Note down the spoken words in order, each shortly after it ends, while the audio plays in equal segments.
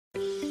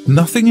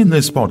Nothing in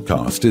this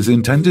podcast is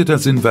intended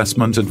as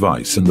investment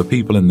advice, and the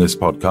people in this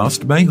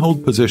podcast may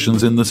hold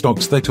positions in the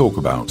stocks they talk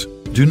about.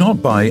 Do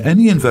not buy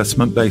any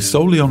investment based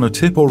solely on a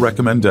tip or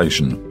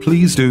recommendation.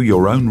 Please do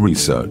your own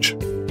research.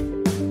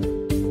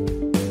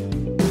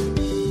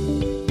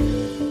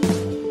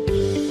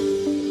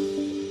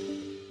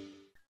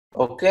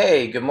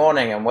 Okay, good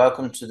morning and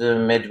welcome to the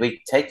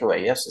midweek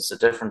takeaway. Yes, it's a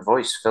different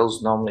voice.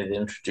 Phil's normally the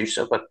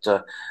introducer, but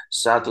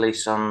sadly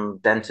some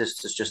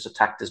dentist has just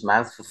attacked his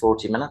mouth for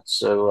 40 minutes.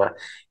 So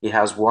he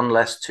has one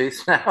less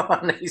tooth now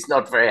and he's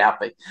not very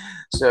happy.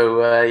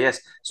 So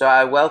yes, so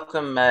I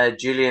welcome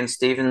Julian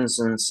Stevens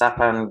and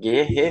Sapan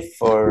Gear here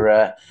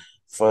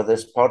for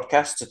this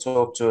podcast to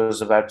talk to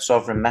us about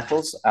sovereign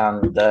metals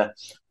and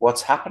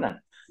what's happening.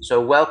 So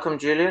welcome,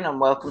 Julian, and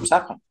welcome,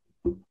 Sapan.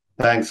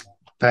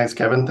 Thanks,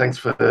 Kevin. Thanks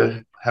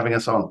for having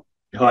us on.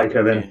 Hi,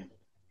 Kevin.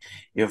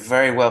 You're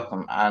very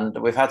welcome. And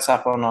we've had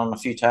Sapan on a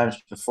few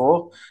times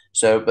before.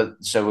 So we're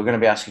going to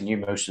be asking you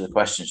most of the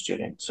questions,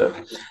 Julian. So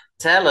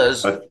tell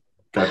us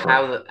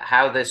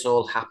how this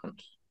all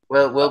happened.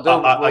 We'll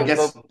go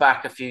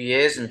back a few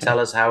years and tell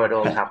us how it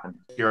all happened.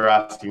 You're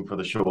asking for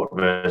the short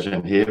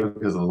version here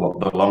because the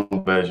long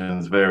version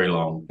is very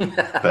long.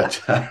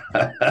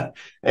 But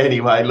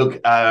anyway, look,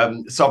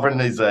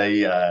 Sovereign is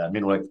a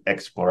mineral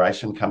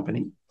exploration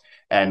company.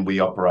 And we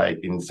operate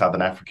in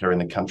Southern Africa in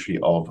the country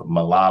of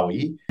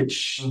Malawi,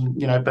 which,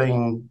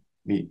 being,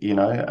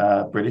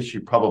 British, you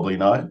probably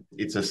know.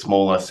 It's a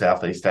smaller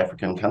Southeast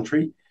African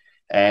country.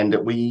 And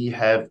we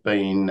have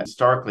been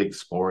historically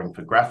exploring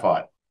for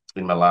graphite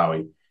in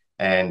Malawi.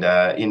 And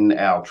in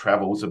our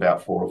travels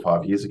about 4 or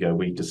 5 years ago,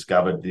 we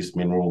discovered this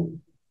mineral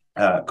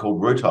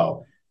called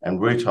rutile.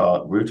 And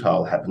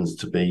rutile happens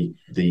to be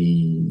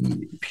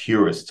the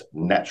purest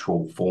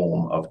natural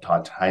form of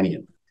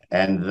titanium.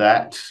 And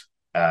that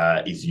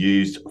is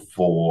used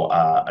for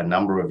a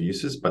number of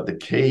uses, but the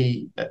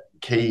key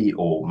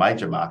or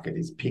major market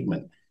is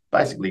pigment.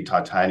 Basically,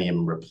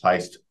 titanium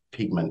replaced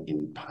pigment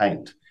in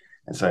paint.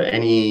 And so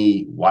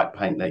any white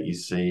paint that you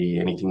see,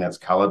 anything that's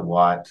coloured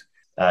white,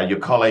 your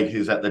colleague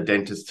who's at the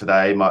dentist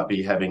today might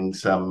be having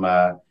some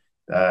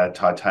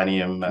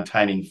titanium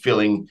containing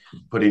filling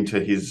put into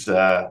his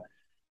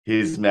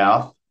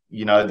mouth.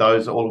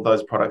 All of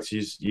those products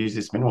use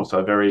this mineral. So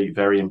a very,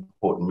 very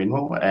important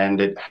mineral.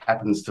 And it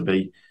happens to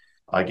be,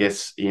 I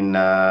guess, in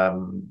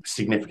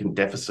significant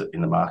deficit in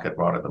the market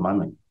right at the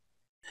moment.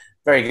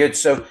 Very good.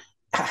 So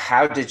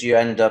how did you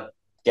end up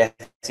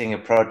getting a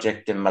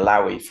project in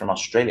Malawi from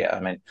Australia? I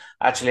mean,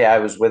 actually, I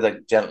was with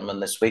a gentleman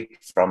this week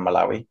from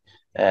Malawi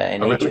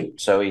in Egypt. Really?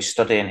 So he's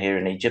studying here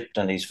in Egypt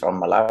and he's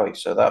from Malawi.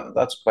 So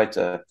that's quite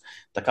there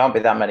can't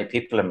be that many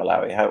people in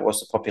Malawi. What's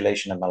the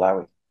population in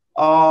Malawi?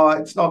 Oh,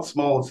 it's not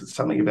small. It's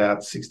something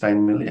about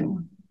 16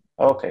 million.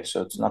 Okay,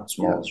 so it's not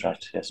small, that's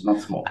right. Yes,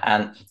 not small.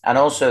 And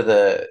also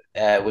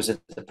was it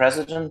the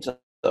president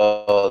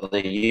or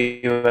the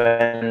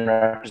UN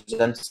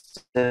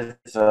representative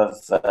of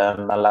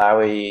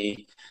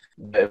Malawi?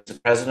 The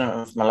president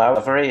of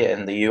Malawi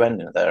in the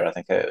UN there. I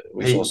think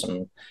we saw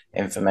some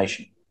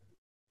information.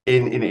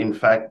 In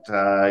fact,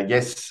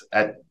 yes.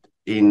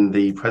 In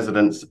the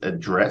president's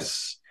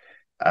address,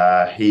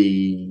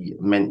 he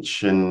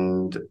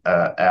mentioned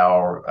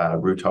our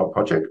rutile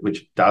project,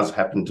 which does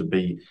happen to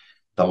be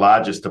the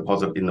largest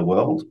deposit in the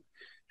world.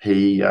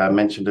 He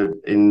mentioned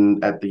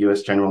it at the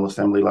US General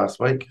Assembly last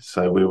week.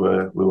 So we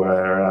were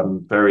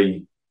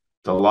very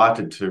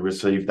delighted to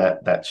receive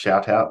that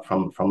shout out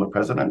from the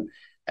president.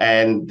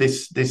 And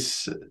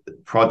this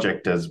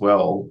project as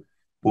well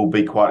will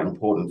be quite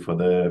important for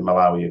the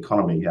Malawi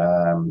economy.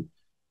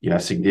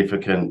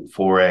 Significant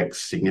forex,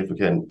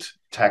 significant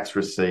tax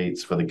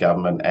receipts for the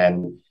government,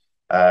 and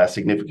a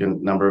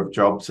significant number of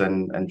jobs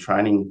and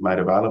training made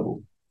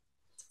available.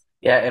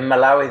 Yeah, in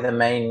Malawi,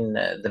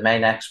 the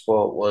main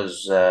export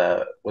was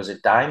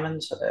it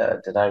diamonds?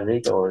 Did I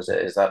read, or is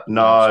that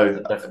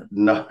different?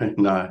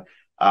 No.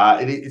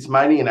 It's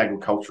mainly an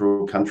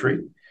agricultural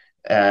country.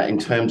 In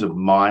terms of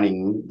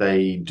mining,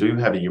 they do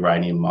have a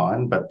uranium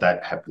mine, but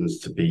that happens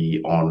to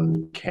be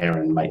on care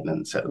and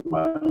maintenance at the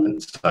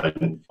moment. So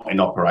in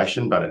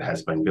operation, but it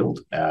has been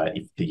built.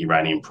 If the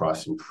uranium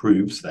price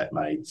improves, that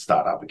may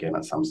start up again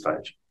at some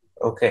stage.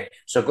 Okay,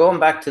 so going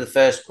back to the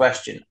first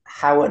question,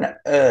 how on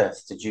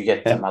earth did you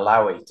get to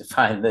Malawi to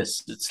find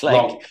this? It's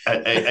like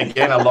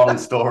again, a long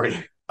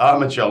story.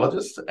 I'm a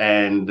geologist,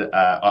 and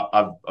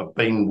I've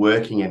been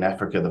working in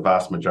Africa the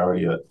vast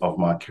majority of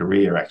my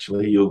career.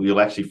 Actually, you'll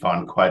actually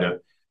find quite a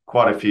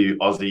few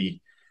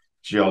Aussie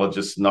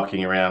geologists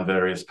knocking around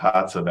various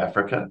parts of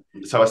Africa.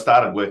 So I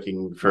started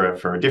working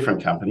for a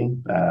different company,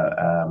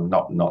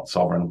 not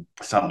Sovereign,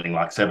 something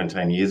like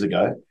 17 years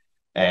ago.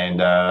 And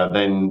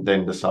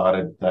then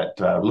decided that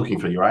looking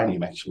for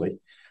uranium actually,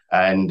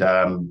 and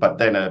but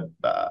then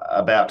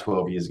about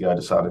 12 years ago, I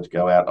decided to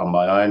go out on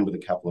my own with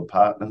a couple of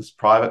partners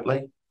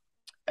privately,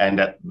 and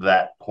at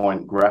that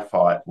point,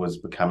 graphite was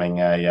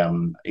becoming a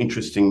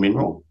interesting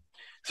mineral.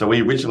 So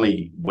we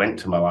originally went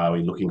to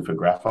Malawi looking for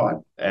graphite,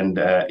 and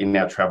in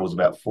our travels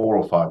about 4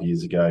 or 5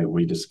 years ago,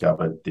 we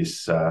discovered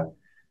this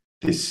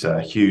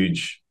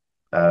huge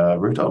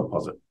rutile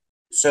deposit.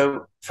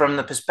 So from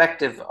the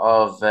perspective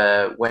of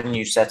when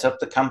you set up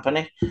the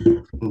company,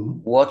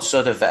 what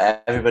sort of,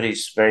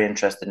 everybody's very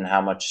interested in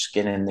how much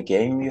skin in the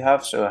game you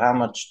have. So how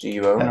much do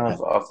you own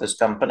of this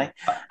company?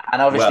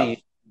 And obviously you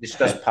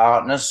discuss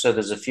partners, so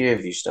there's a few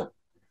of you still.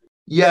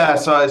 Yeah,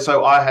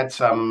 so I had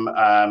some,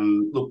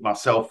 look,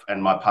 myself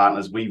and my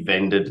partners, we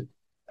vended,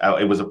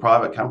 it was a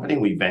private company.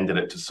 We vended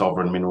it to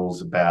Sovereign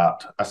Metals,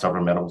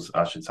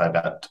 I should say,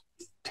 about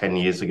 10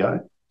 years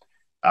ago,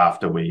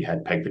 after we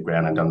had pegged the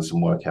ground and done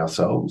some work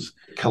ourselves.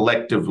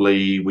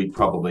 Collectively, we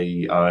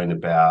probably own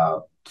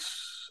about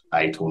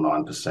 8 or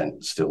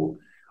 9% still.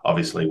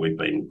 Obviously, we've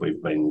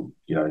been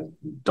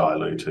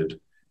diluted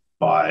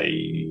by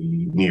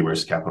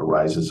numerous capital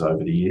raises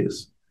over the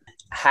years.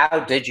 How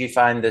did you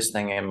find this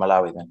thing in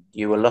Malawi then?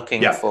 You were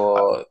looking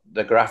for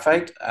the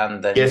graphite,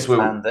 and then you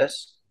found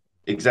this?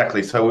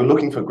 Exactly. So we're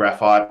looking for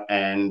graphite,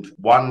 and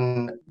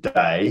one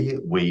day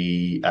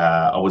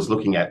I was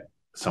looking at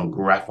some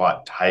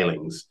graphite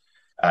tailings.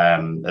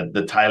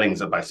 The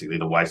tailings are basically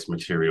the waste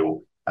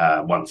material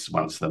once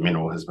the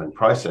mineral has been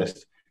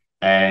processed.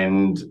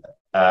 And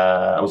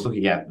I was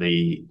looking at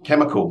the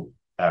chemical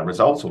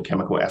results or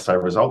chemical assay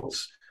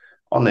results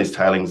on these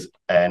tailings,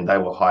 and they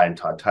were high in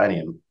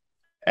titanium.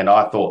 And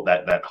I thought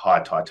that high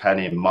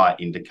titanium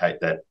might indicate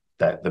that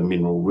the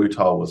mineral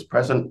rutile was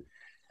present.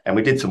 And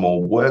we did some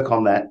more work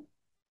on that,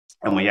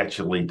 and we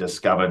actually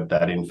discovered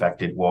that, in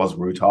fact, it was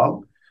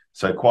rutile,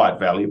 so quite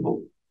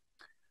valuable,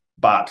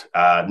 but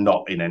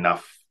not in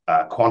enough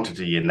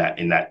quantity in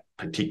that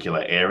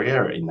particular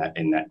area, in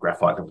that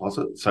graphite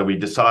deposit. So we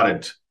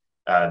decided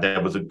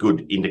there was a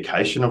good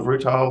indication of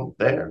rutile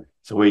there.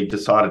 So we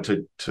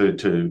decided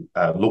to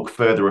look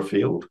further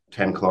afield,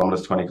 10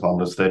 kilometres, 20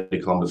 kilometres, 30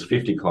 kilometres,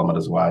 50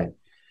 kilometres away.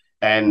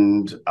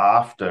 And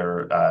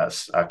after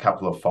a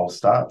couple of false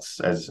starts,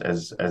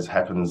 as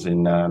happens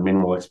in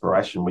mineral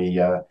exploration,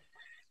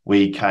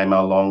 we came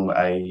along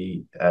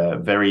a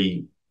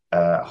very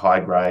high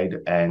grade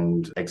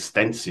and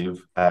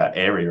extensive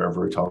area of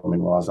rutile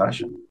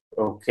mineralisation.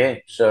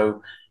 Okay,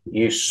 so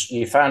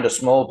you found a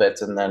small bit,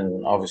 and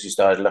then obviously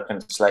started looking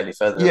slightly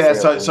further. Yeah,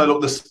 so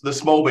look, the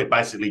small bit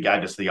basically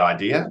gave us the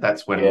idea.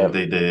 That's when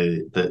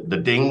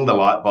the ding, the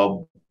light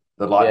bulb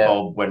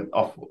went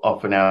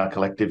off in our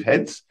collective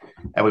heads,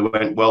 and we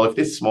went, well, if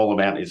this small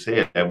amount is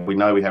here, we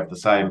know we have the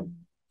same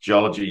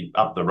geology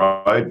up the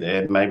road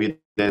there. Maybe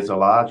there's a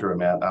larger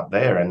amount up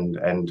there,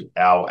 and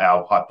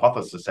our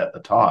hypothesis at the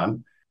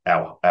time,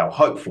 our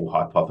hopeful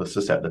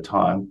hypothesis at the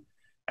time,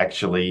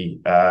 actually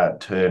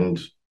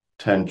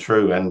turned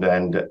true,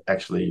 and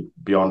actually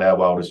beyond our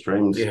wildest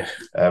dreams,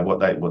 what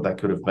they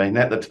could have been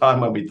at the time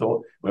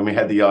when we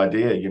had the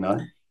idea,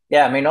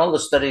 Yeah, I mean, all the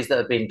studies that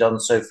have been done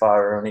so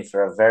far are only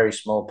for a very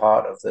small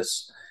part of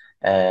this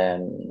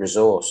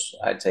resource,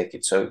 I take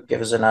it. So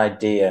give us an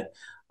idea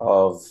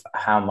of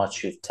how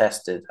much you've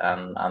tested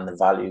and the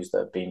values that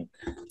have been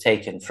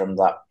taken from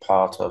that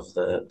part of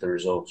the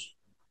resource.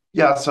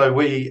 Yeah, so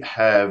we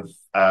have,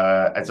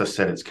 as I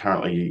said, it's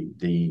currently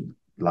the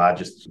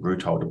largest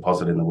rutile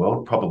deposit in the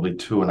world, probably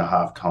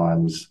 2.5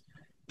 times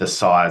the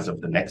size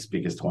of the next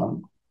biggest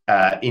one.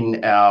 In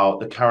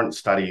the current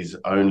studies,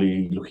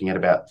 only looking at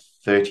about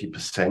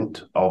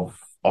 30%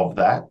 of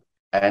that.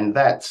 And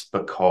that's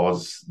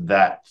because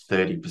that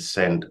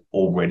 30%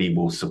 already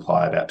will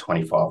supply about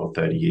 25 or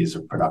 30 years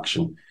of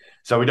production.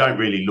 So we don't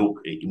really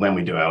look, when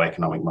we do our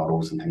economic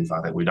models and things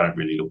like that, we don't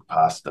really look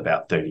past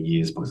about 30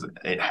 years because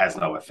it has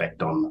no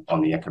effect on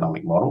the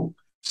economic model.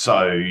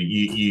 So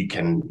you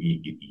can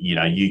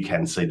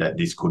see that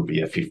this could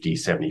be a 50,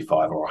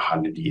 75 or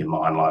 100-year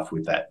mine life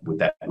with that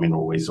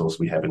mineral resource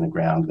we have in the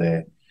ground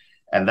there.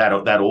 And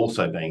that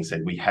also being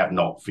said, we have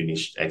not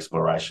finished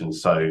exploration.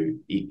 So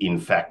in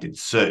fact,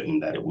 it's certain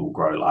that it will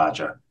grow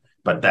larger,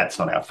 but that's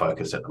not our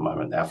focus at the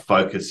moment. Our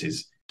focus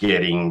is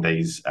getting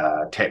these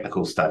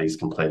technical studies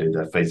completed,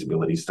 a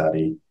feasibility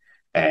study,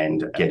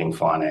 and getting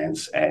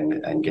finance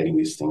and getting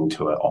this thing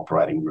to an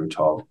operating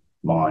rutile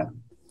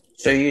mine.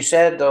 So you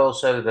said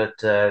also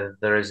that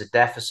there is a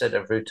deficit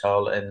of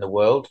rutile in the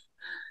world.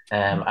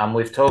 And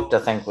we've talked, I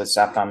think, with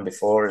Sapan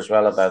before as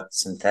well about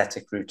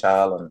synthetic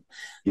rutile and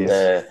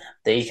the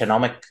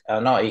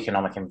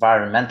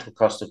environmental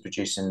cost of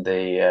producing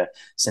the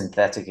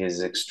synthetic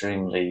is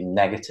extremely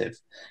negative,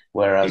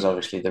 whereas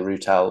obviously the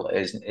rutile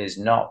is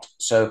not.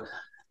 So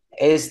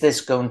is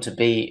this going to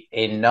be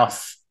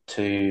enough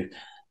to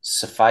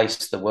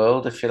suffice the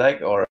world, if you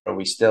like, or are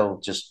we still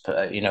just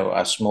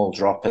a small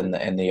drop in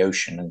the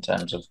ocean in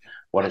terms of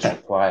what is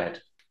required?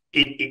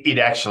 It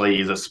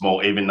actually is a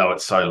small, even though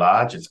it's so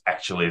large, it's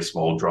actually a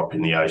small drop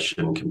in the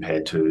ocean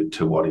compared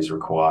to what is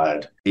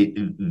required.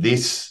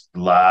 This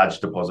large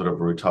deposit of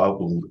rutile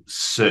will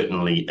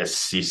certainly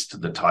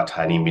assist the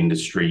titanium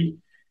industry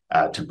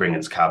to bring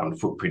its carbon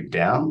footprint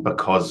down,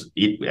 because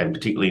and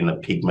particularly in the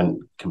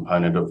pigment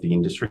component of the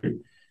industry,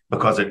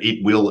 because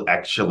it will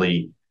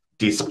actually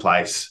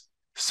displace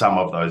some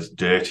of those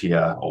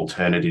dirtier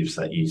alternatives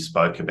that you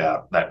spoke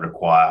about that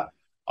require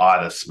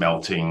either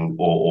smelting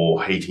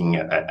or heating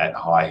at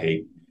high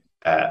heat.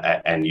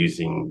 and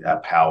using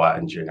power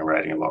and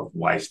generating a lot of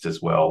waste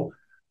as well,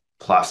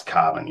 plus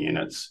carbon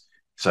units.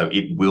 So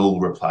it will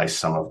replace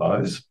some of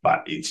those,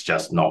 but it's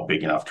just not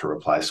big enough to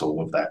replace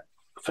all of that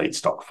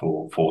feedstock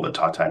for the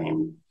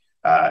titanium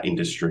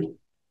industry.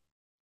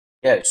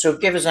 Yeah, so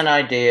give us an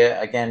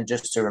idea, again,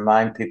 just to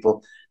remind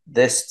people,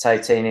 this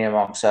titanium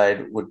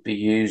oxide would be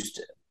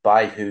used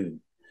by who?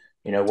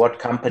 You know, what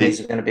companies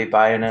are going to be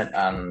buying it?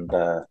 And,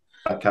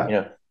 okay. You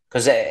know,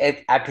 because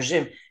I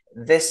presume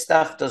this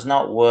stuff does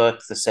not work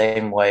the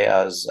same way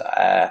as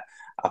a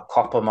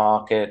copper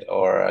market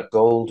or a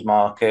gold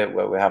market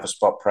where we have a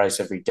spot price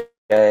every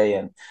day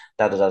and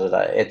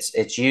da-da-da-da-da.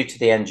 It's you to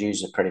the end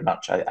user pretty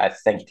much, I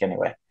think,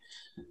 anyway.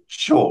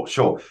 Sure.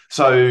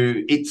 So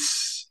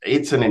it's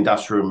an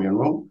industrial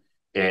mineral,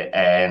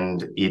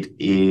 and it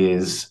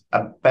is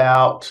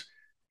about,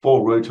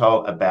 for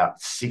rutile, about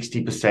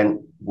 60%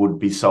 would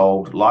be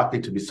likely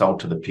to be sold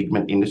to the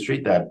pigment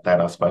industry that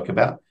I spoke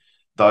about.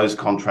 Those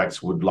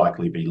contracts would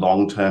likely be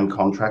long-term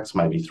contracts,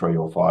 maybe 3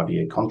 or 5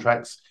 year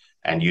contracts,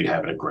 and you'd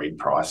have an agreed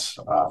price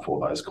for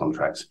those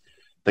contracts.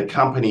 The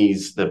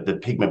companies, the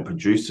pigment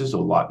producers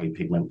or likely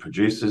pigment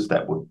producers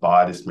that would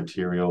buy this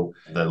material,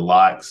 the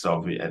likes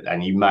of,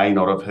 and you may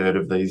not have heard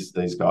of these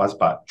guys,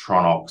 but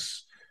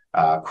Tronox,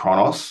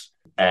 Kronos,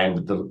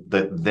 and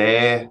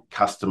their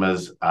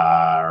customers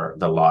are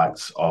the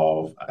likes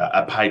of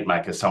a paint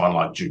maker, someone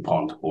like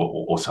DuPont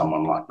or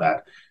someone like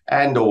that.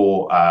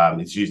 Or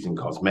it's used in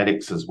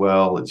cosmetics as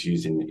well. It's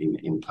used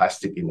in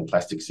plastic, in the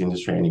plastics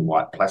industry. Any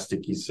white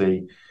plastic you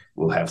see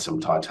will have some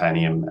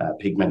titanium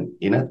pigment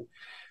in it.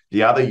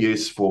 The other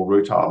use for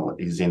rutile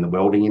is in the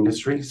welding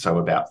industry. So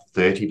about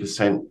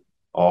 30%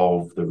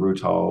 of the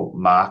rutile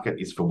market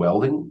is for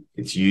welding.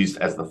 It's used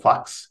as the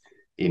flux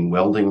in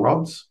welding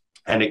rods,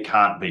 and it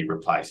can't be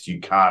replaced. You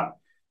can't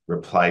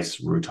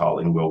replace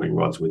rutile in welding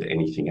rods with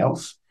anything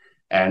else.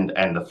 And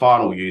the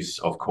final use,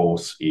 of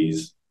course,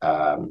 is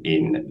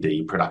in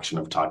the production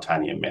of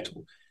titanium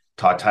metal.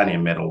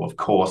 Titanium metal, of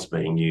course,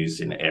 being used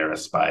in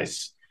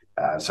aerospace,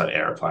 so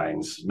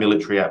airplanes,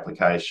 military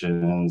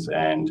applications,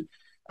 and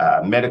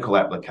medical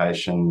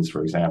applications,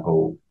 for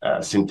example,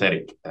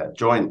 synthetic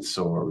joints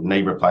or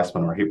knee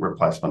replacement or hip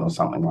replacement or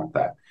something like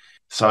that.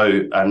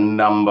 So a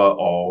number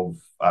of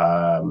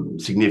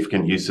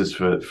significant uses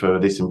for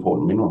this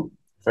important mineral.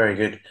 Very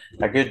good.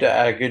 A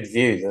good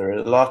view. There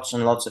are lots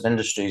and lots of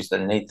industries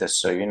that need this.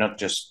 So you're not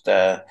just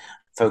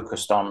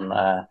focused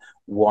on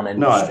one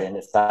industry, and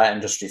if that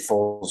industry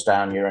falls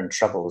down, you're in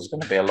trouble. There's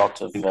going to be a lot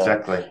of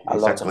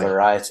lot of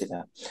variety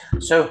there.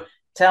 So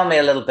tell me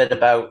a little bit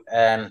about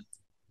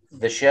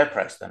the share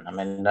price then. I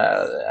mean,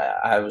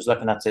 I was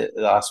looking at it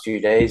the last few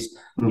days.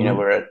 Mm-hmm. You know,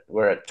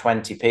 we're at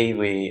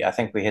 20p. I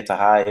think we hit a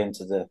high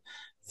into the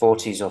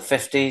 40s or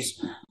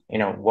 50s. You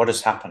know, what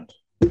has happened?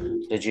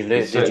 Did you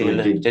lose? Did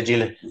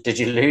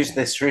you lose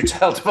this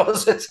rutile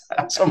deposit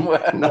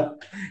somewhere? No,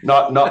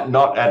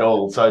 not at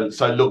all. So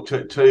look,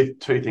 two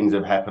things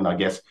have happened, I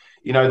guess.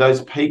 You know,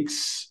 those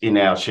peaks in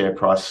our share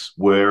price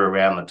were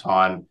around the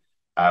time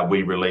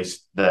we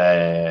released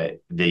the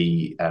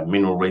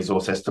mineral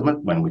resource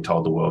estimate, when we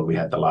told the world we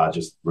had the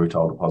largest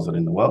rutile deposit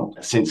in the world.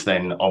 Since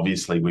then,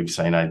 obviously, we've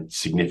seen a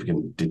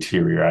significant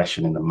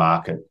deterioration in the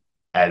market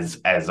as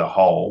a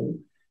whole.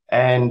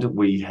 And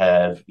we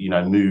have, you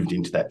know, moved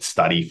into that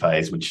study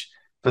phase, which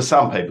for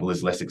some people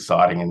is less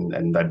exciting,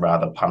 and they'd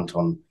rather punt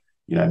on,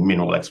 you know,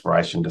 mineral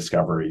exploration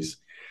discoveries.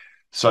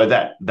 So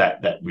that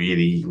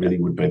really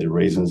would be the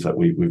reasons that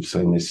we've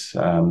seen this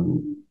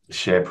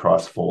share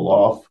price fall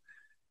off.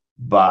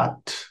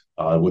 But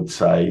I would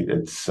say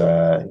it's,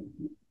 you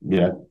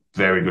know,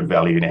 very good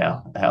value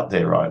now out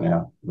there right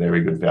now.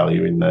 Very good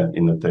value in the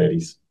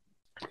 30s.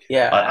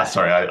 Yeah.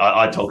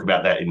 I talk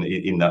about that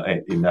in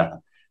the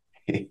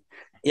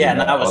yeah,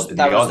 that was the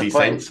Aussie the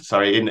point. Sense.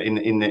 Sorry, in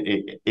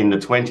the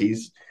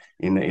 20s,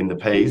 in the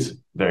P's,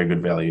 very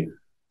good value.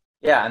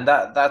 Yeah, and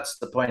that's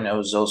the point I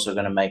was also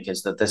going to make,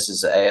 is that this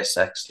is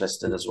ASX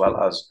listed as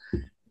well as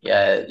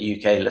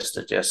UK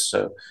listed. Yes,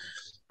 so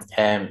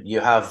you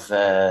have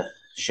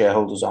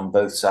shareholders on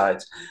both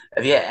sides.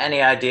 Have you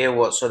any idea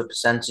what sort of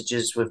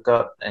percentages we've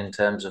got in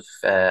terms of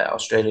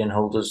Australian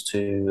holders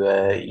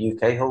to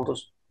UK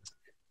holders?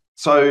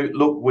 So,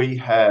 look, we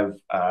have,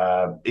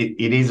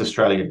 it is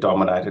Australia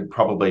dominated,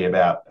 probably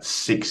about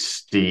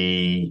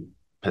 60%,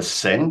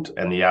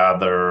 and the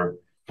other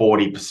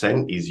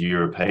 40% is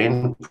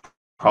European.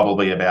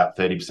 Probably about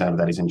 30% of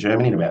that is in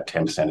Germany, and about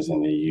 10% is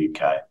in the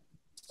UK.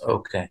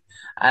 Okay.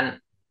 And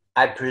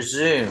I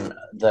presume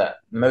that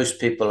most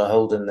people are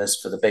holding this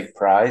for the big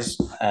prize,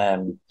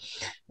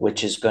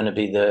 which is going to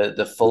be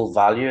the full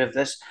value of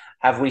this.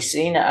 Have we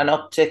seen an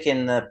uptick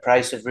in the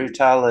price of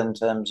rutile in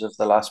terms of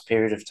the last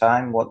period of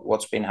time?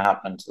 What's been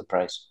happening to the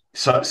price?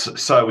 So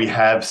we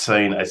have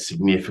seen a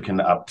significant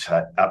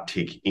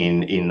uptick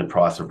in the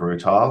price of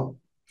rutile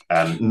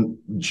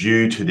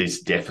due to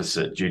this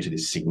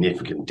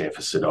significant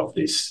deficit of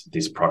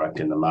this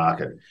product in the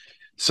market.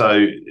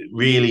 So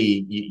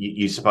really,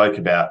 you spoke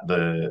about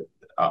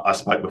I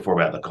spoke before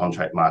about the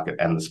contract market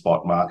and the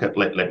spot market.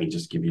 Let me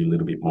just give you a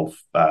little bit more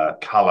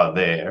colour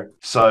there.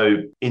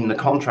 So in the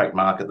contract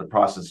market, the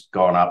price has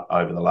gone up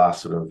over the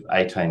last sort of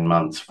 18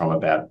 months from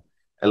about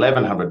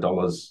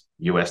 $1,100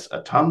 US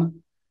a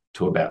tonne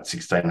to about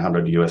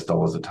 $1,600 US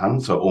dollars a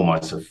tonne. So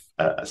almost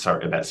about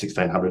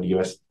 $1,600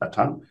 US a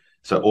tonne.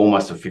 So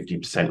almost a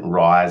 50%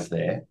 rise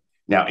there.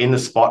 Now in the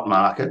spot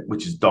market,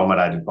 which is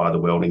dominated by the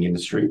welding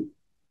industry,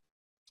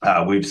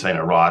 we've seen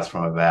a rise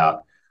from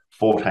about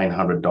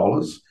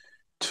 $1,400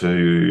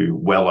 to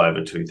well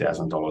over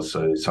 $2,000,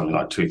 so something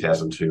like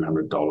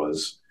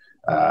 $2,200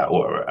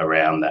 or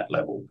around that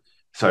level.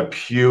 So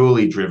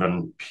purely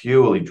driven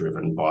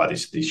by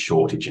this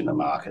shortage in the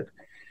market.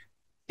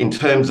 In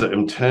terms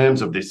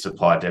of this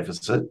supply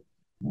deficit,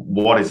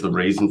 what is the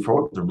reason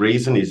for it? The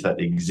reason is that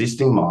the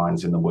existing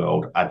mines in the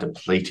world are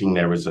depleting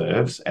their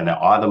reserves, and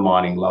they're either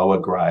mining lower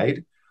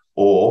grade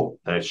or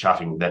they're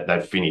shutting, that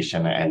they've finished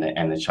and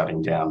they're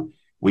shutting down.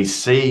 We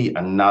see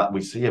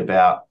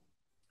about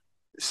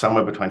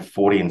somewhere between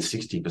 40 and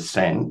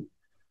 60%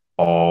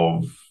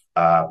 of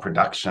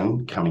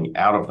production coming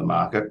out of the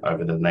market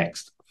over the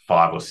next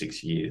 5 or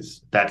 6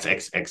 years. That's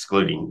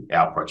excluding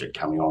our project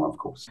coming on, of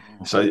course.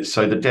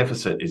 So the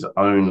deficit is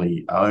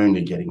only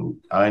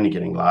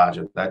getting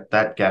larger.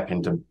 That gap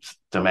in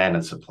demand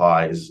and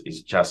supply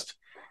is just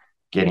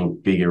getting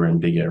bigger and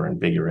bigger and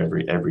bigger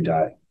every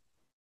day.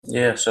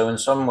 Yeah. So in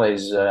some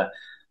ways,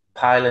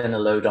 piling a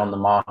load on the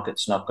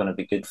market's not going to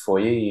be good for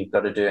you. You've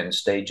got to do it in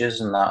stages,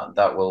 and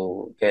that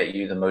will get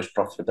you the most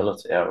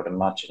profitability, I would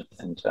imagine,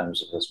 in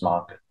terms of this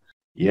market.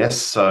 Yes.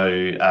 So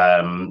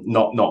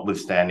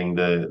notwithstanding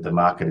the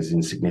market is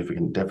in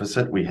significant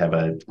deficit, we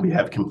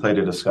have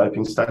completed a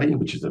scoping study,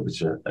 which is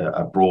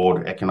a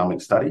broad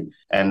economic study,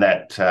 and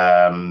that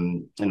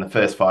in the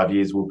first 5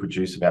 years will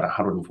produce about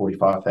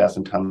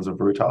 145,000 tonnes of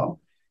rutile,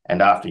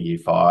 and after year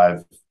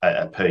 5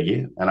 per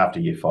year, and after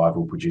year 5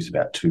 will produce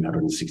about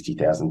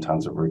 260,000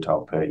 tonnes of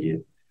rutile per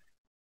year.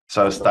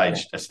 So a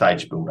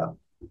stage build-up.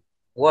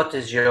 What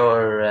is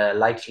your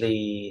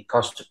likely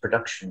cost of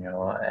production,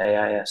 your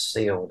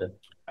AISC order?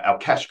 Our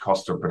cash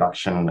cost of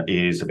production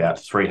is about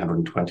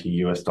 $320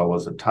 US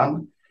dollars a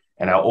tonne,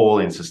 and our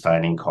all-in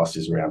sustaining cost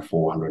is around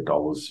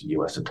 $400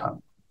 US a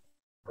tonne.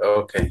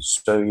 Okay,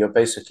 so you're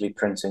basically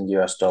printing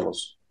US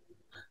dollars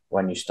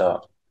when you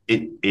start.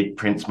 It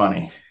prints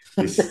money.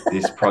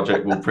 This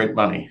project will print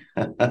money.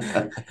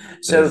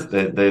 So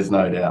there's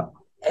no doubt.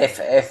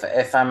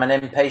 If I'm an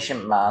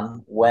impatient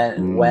man,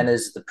 when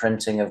is the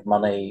printing of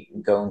money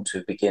going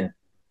to begin?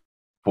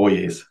 4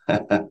 years.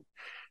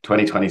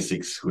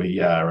 2026, we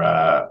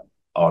are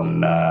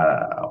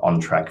on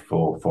track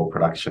for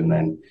production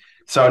then.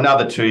 So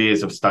another 2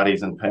 years of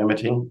studies and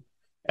permitting,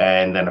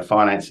 and then a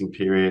financing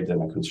period,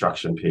 then a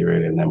construction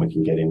period, and then we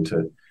can get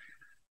into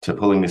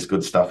pulling this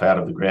good stuff out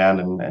of the ground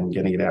and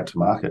getting it out to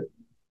market.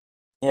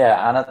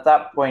 Yeah, and at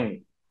that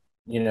point,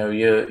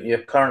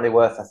 you're currently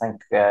worth, I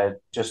think,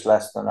 just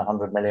less than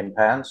 £100 million.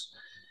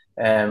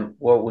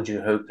 What would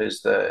you hope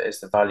is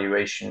the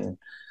valuation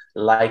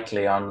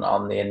likely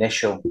on the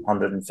initial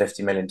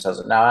 150 million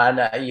tonnes? Now, I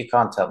know you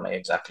can't tell me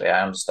exactly.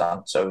 I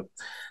understand. So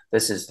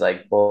this is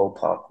like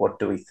ballpark. What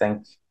do we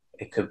think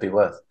it could be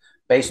worth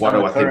based on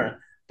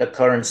the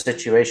current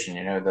situation?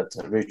 That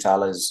the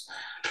rutile is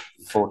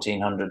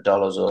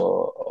 $1,400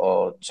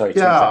 or sorry,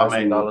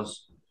 $2,000.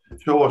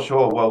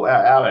 Sure. Well,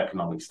 our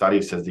economic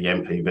study says the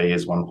MPV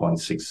is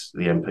 1.6.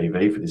 The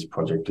MPV for this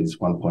project is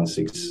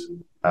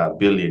 1.6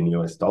 billion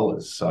US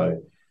dollars.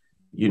 So,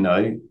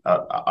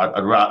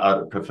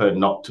 I'd prefer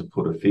not to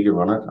put a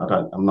figure on it.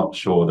 I'm not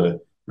sure the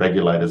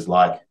regulators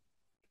like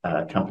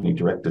company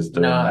directors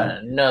doing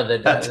that. No, they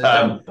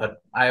don't.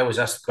 But I always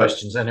ask the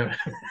questions anyway.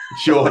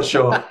 Sure.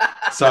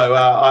 So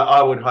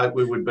I would hope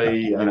we would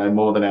be,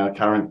 more than our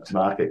current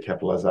market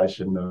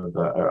capitalisation of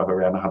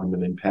around £100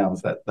 million.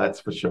 That's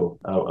for sure.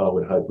 I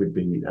would hope we'd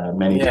be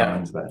many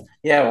times that.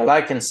 Yeah, well,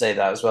 I can say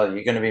that as well.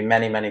 You're going to be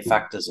many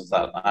factors of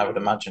that, I would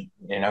imagine.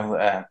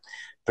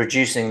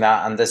 Producing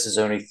that, and this is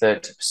only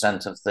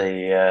 30% of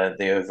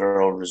the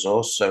overall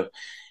resource. So,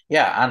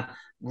 yeah, and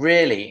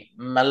really,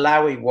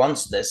 Malawi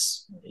wants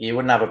this. You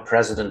wouldn't have a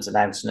president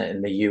announcing it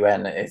in the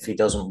UN if he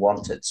doesn't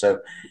want it.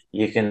 So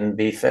you can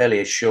be fairly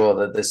assured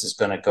that this is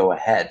going to go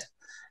ahead,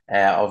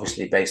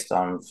 obviously based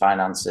on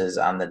finances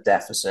and the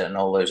deficit and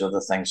all those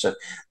other things. So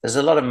there's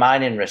a lot of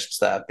mining risks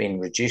that have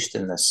been reduced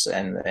in this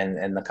in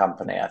the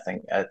company. I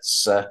think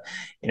it's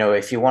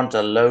if you want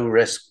a low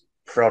risk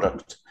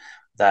product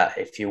that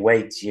if you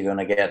wait you're going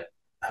to get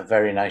a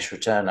very nice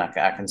return, I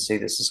can see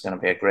this is going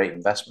to be a great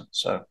investment.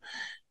 So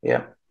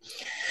yeah.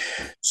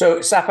 So,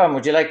 Sapam,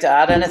 would you like to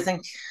add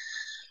anything?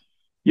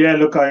 Yeah,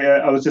 look,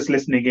 I was just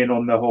listening in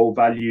on the whole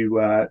value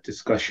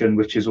discussion,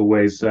 which is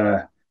always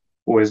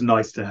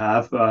nice to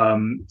have.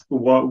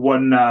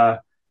 One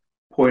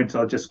point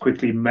I'll just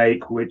quickly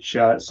make, which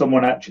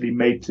someone actually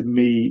made to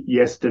me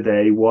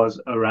yesterday, was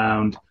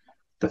around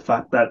the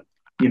fact that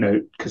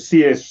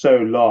Kasiya is so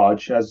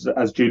large, as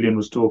Julian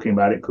was talking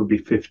about. It could be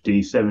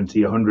 50,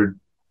 70, 100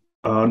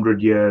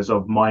 100 years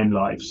of mine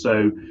life.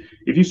 So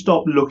if you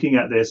stop looking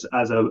at this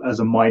as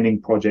a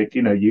mining project,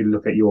 you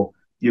look at your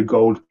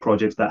gold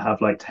projects that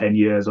have like 10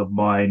 years of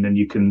mine, and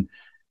you can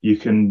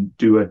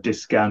do a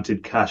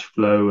discounted cash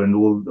flow and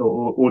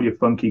all your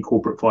funky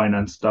corporate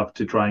finance stuff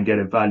to try and get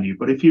a value.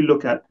 But if you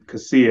look at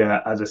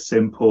Kasiya as a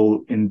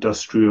simple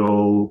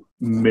industrial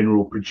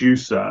mineral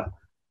producer,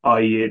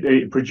 i.e.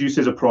 it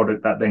produces a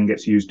product that then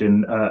gets used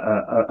in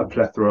a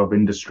plethora of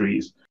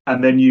industries.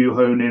 And then you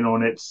hone in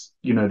on its,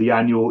 the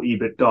annual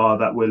EBITDA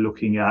that we're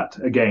looking at,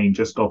 again,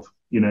 just off,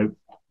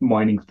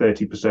 mining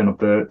 30% of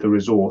the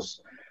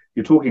resource.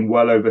 You're talking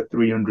well over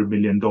 $300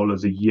 million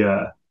a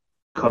year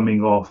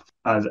coming off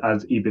as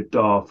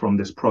EBITDA from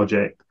this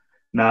project.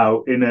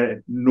 Now, in a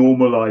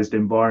normalized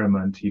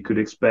environment, you could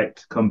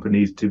expect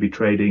companies to be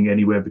trading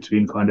anywhere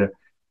between kind of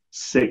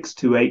 6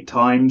 to 8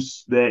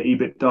 times their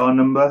EBITDA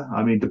number.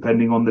 I mean,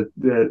 depending on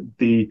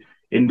the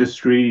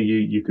industry,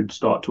 you could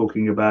start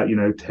talking about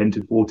 10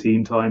 to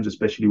 14 times,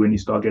 especially when you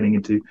start getting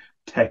into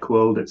tech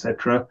world,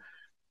 etc.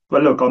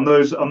 But look, on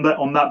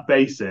that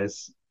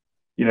basis,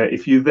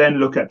 if you then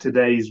look at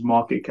today's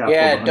market cap,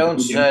 don't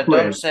say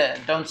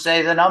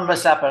the number,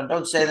 Sapan.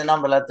 Don't say the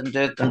number. Let them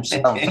do it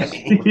themselves.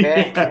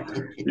 Okay.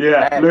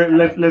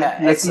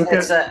 Let's look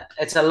at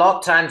it's a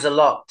lot times 6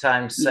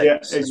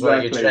 exactly. Is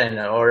what you're saying,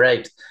 or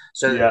 8.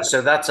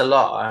 So that's a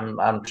lot.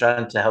 I'm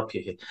trying to help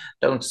you here.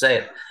 Don't say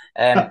it.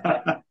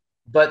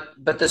 But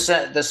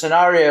the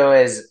scenario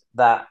is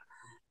that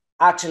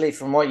actually,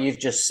 from what you've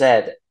just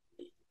said,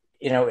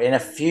 in a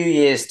few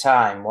years'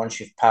 time, once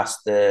you've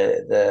passed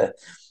the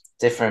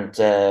different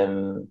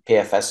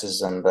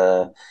PFSs and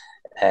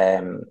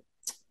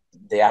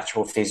the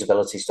actual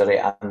feasibility study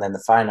and then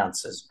the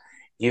finances,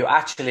 you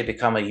actually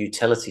become a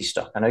utility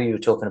stock. I know you were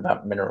talking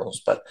about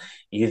minerals, but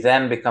you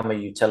then become a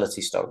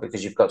utility stock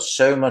because you've got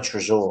so much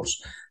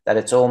resource that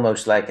it's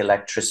almost like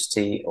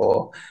electricity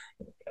or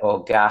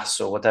gas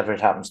or whatever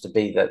it happens to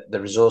be, that the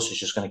resource is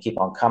just going to keep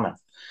on coming.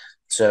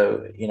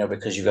 So,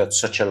 because you've got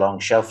such a long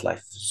shelf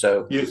life.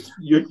 So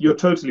you're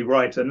totally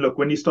right. And look,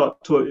 when you start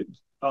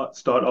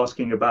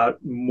asking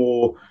about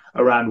more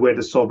around where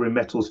the sovereign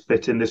metals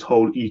fit in this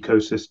whole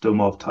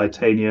ecosystem of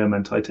titanium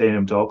and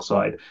titanium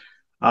dioxide,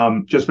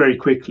 just very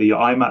quickly,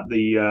 I'm at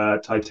the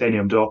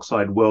Titanium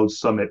Dioxide World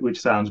Summit,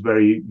 which sounds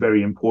very,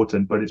 very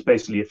important, but it's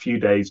basically a few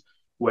days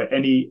where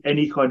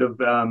any kind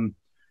of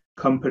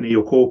company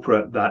or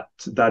corporate that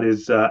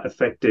is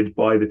affected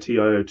by the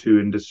TiO2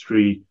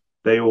 industry,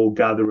 they all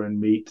gather and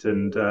meet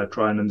and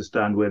try and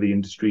understand where the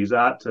industry is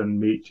at and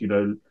meet,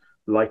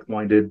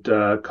 like-minded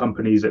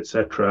companies,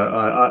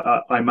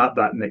 etc. I'm at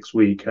that next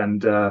week,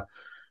 and the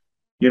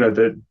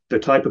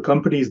type of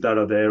companies that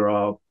are there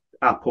are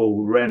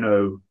Apple,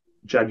 Renault,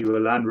 Jaguar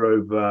Land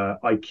Rover,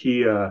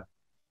 IKEA,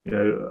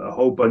 a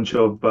whole bunch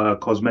of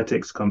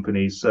cosmetics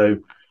companies. So,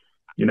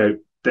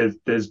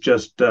 there's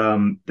just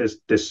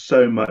there's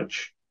so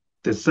much,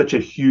 there's such a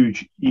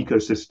huge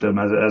ecosystem,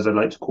 as I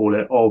like to call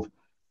it, of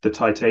the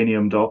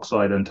titanium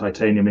dioxide and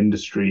titanium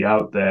industry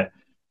out there.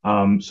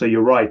 So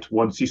you're right.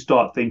 Once you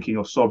start thinking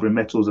of sovereign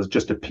metals as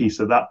just a piece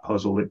of that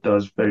puzzle, it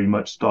does very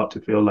much start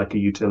to feel like a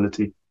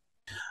utility.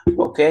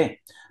 Okay.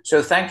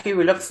 So thank you.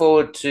 We look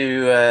forward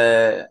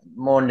to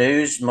more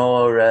news,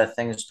 more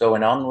things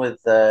going on with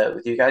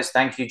you guys.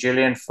 Thank you,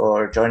 Julian,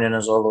 for joining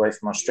us all the way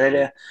from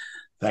Australia.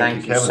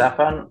 Thank you,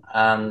 Sapan.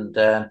 And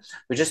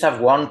we just have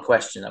one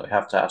question that we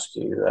have to ask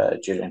you,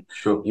 Julian.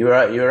 Sure. You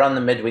were on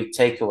the midweek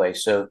takeaway.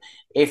 So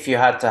if you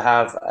had to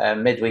have a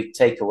midweek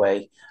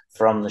takeaway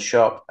from the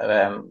shop,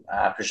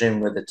 I presume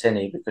with a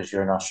tinny because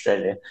you're in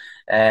Australia,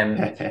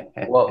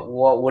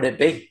 what would it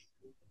be?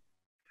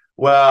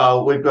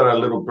 Well, we've got a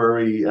little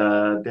brewery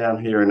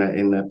down here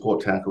in a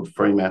port town called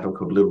Fremantle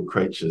called Little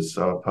Creatures.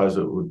 So I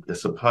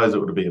suppose it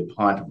would be a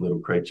pint of Little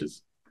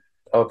Creatures.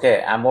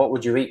 Okay, and what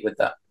would you eat with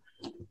that?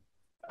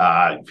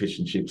 Fish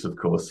and chips, of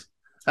course.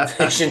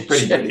 Fish and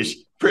chips.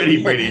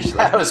 Pretty British.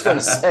 I was going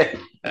to say.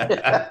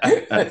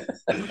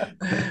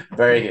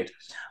 Very good.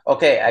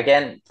 Okay,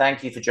 again,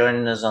 thank you for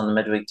joining us on the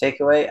Midweek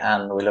Takeaway,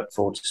 and we look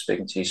forward to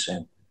speaking to you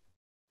soon.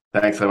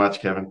 Thanks so much,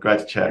 Kevin. Great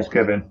to chat. Thanks,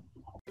 Kevin.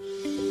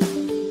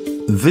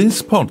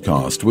 This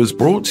podcast was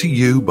brought to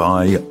you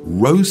by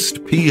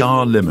Roast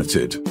PR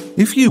Limited.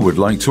 If you would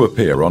like to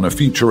appear on a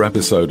future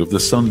episode of The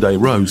Sunday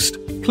Roast,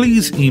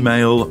 please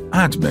email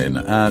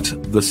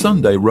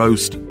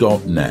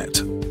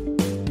admin@thesundayroast.net.